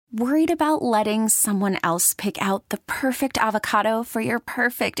Worried about letting someone else pick out the perfect avocado for your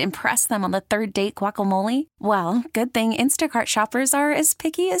perfect impress them on the third date guacamole? Well, good thing Instacart shoppers are as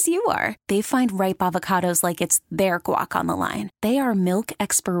picky as you are. They find ripe avocados like it's their guac on the line. They are milk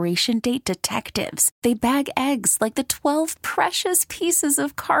expiration date detectives. They bag eggs like the 12 precious pieces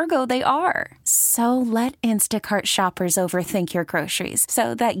of cargo they are. So let Instacart shoppers overthink your groceries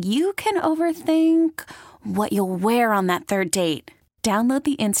so that you can overthink what you'll wear on that third date. Download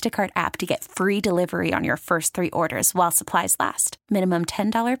the Instacart app to get free delivery on your first 3 orders while supplies last. Minimum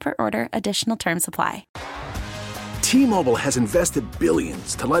 $10 per order. Additional terms apply. T-Mobile has invested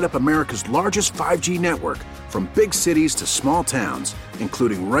billions to light up America's largest 5G network, from big cities to small towns,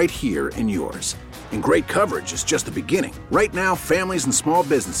 including right here in yours. And great coverage is just the beginning. Right now, families and small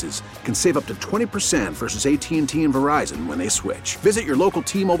businesses can save up to 20% versus AT&T and Verizon when they switch. Visit your local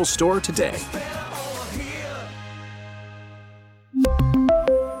T-Mobile store today.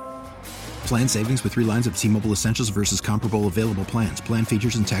 Plan savings with 3 lines of T-Mobile Essentials versus comparable available plans. Plan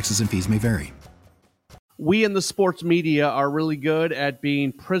features and taxes and fees may vary. We in the sports media are really good at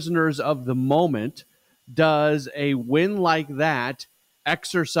being prisoners of the moment. Does a win like that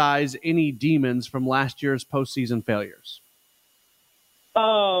exorcise any demons from last year's postseason failures?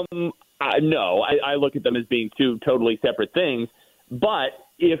 No, I look at them as being two totally separate things. But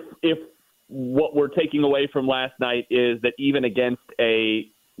if what we're taking away from last night is that even against a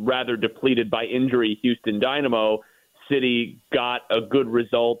rather depleted by injury Houston Dynamo, City got a good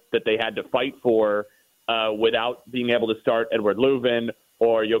result that they had to fight for without being able to start Edward Leuven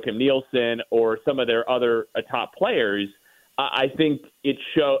or Joachim Nielsen or some of their other top players. I think it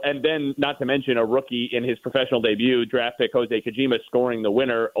showed, and then not to mention a rookie in his professional debut, draft pick Jose Kojima scoring the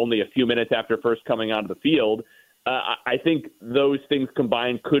winner only a few minutes after first coming onto the field. I think those things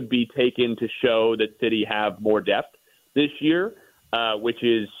combined could be taken to show that City have more depth this year, which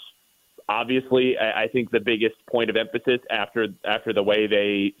is obviously, I think, the biggest point of emphasis after the way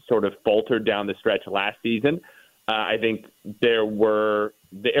they sort of faltered down the stretch last season. I think there were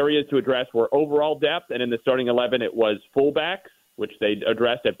the areas to address were overall depth, and in the starting 11, it was fullbacks, which they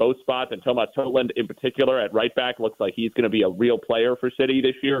addressed at both spots, and Thomas Houtland in particular at right back looks like he's going to be a real player for City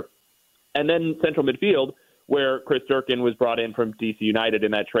this year. And then central midfield, where Chris Durkin was brought in from DC United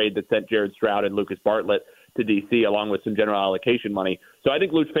in that trade that sent Jared Stroud and Lucas Bartlett to DC along with some general allocation money. So I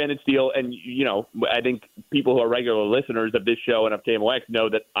think Luke Pfannenstiel, and I think people who are regular listeners of this show and of KMOX know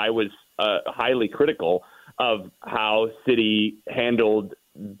that I was highly critical of how City handled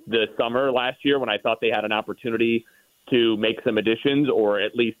the summer last year when I thought they had an opportunity to make some additions, or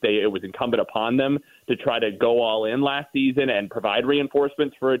at least it was incumbent upon them to try to go all in last season and provide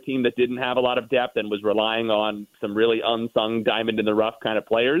reinforcements for a team that didn't have a lot of depth and was relying on some really unsung diamond in the rough kind of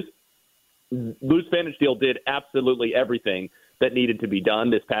players. Luke Pfannenstiel did absolutely everything that needed to be done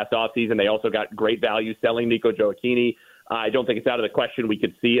this past offseason. They also got great value selling Nico Gioacchini. I don't think it's out of the question we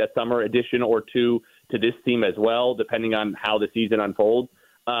could see a summer addition or two to this team as well, depending on how the season unfolds.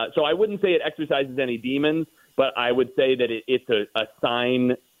 So I wouldn't say it exercises any demons, but I would say that it's a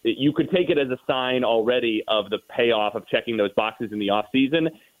sign. You could take it as a sign already of the payoff of checking those boxes in the offseason.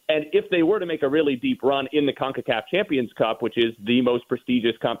 And if they were to make a really deep run in the CONCACAF Champions Cup, which is the most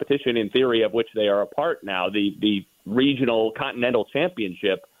prestigious competition in theory of which they are a part now, the regional continental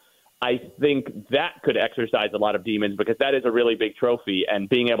championship, I think that could exercise a lot of demons because that is a really big trophy. And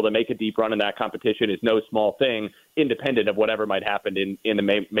being able to make a deep run in that competition is no small thing, independent of whatever might happen in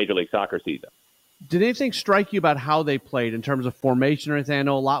the Major League Soccer season. Did anything strike you about how they played in terms of formation or anything? I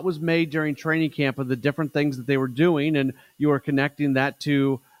know a lot was made during training camp of the different things that they were doing, and you were connecting that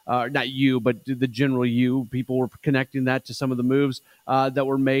to not you, but the general you. People were connecting that to some of the moves that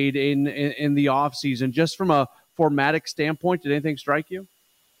were made in the offseason. Just from a formatic standpoint, did anything strike you?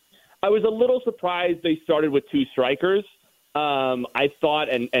 I was a little surprised they started with two strikers. I thought,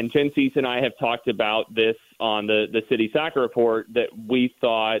 and Jen Cease and I have talked about this on the City Soccer Report, that we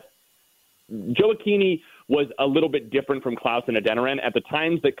thought Gioacchini was a little bit different from Klaus and Adeniran. At the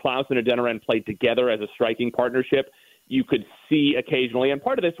times that Klaus and Adeniran played together as a striking partnership, you could see occasionally, and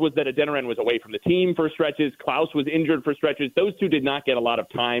part of this was that Adeniran was away from the team for stretches. Klaus was injured for stretches. Those two did not get a lot of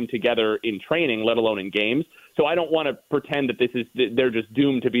time together in training, let alone in games. So I don't want to pretend that they're just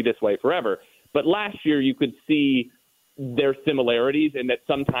doomed to be this way forever. But last year you could see their similarities in that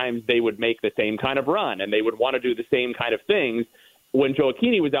sometimes they would make the same kind of run and they would want to do the same kind of things. When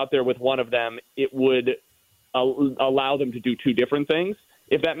Gioacchini was out there with one of them, it would allow them to do two different things.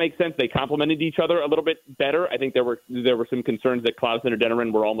 If that makes sense, they complemented each other a little bit better. I think there were some concerns that Klaus and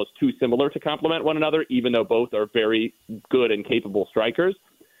Adeniran were almost too similar to complement one another, even though both are very good and capable strikers.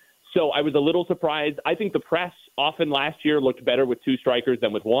 So I was a little surprised. I think the press often last year looked better with two strikers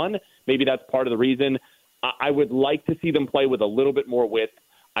than with one. Maybe that's part of the reason. I would like to see them play with a little bit more width.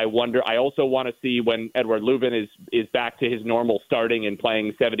 I also want to see when Edouard Leuven is back to his normal starting and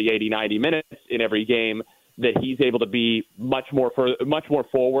playing 70, 80, 90 minutes in every game, that he's able to be much more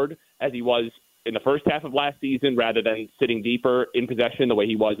forward as he was in the first half of last season, rather than sitting deeper in possession the way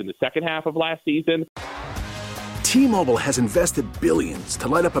he was in the second half of last season. T-Mobile has invested billions to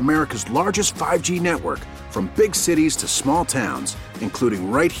light up America's largest 5G network, from big cities to small towns,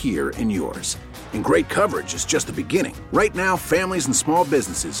 including right here in yours. And great coverage is just the beginning. Right now, families and small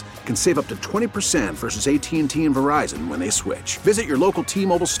businesses can save up to 20% versus AT&T and Verizon when they switch. Visit your local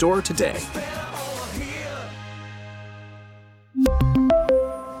T-Mobile store today.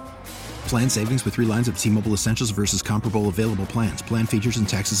 Plan savings with 3 lines of T-Mobile Essentials versus comparable available plans. Plan features and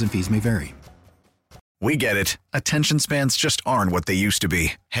taxes and fees may vary. We get it. Attention spans just aren't what they used to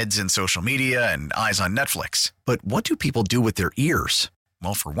be. Heads in social media and eyes on Netflix. But what do people do with their ears?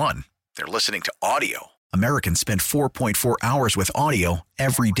 Well, for one, they're listening to audio. Americans spend 4.4 hours with audio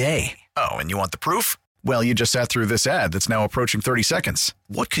every day. Oh, and you want the proof? Well, you just sat through this ad that's now approaching 30 seconds.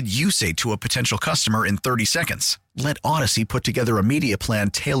 What could you say to a potential customer in 30 seconds? Let Audacy put together a media plan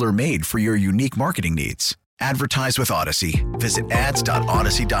tailor-made for your unique marketing needs. Advertise with Audacy. Visit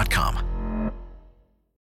ads.audacy.com.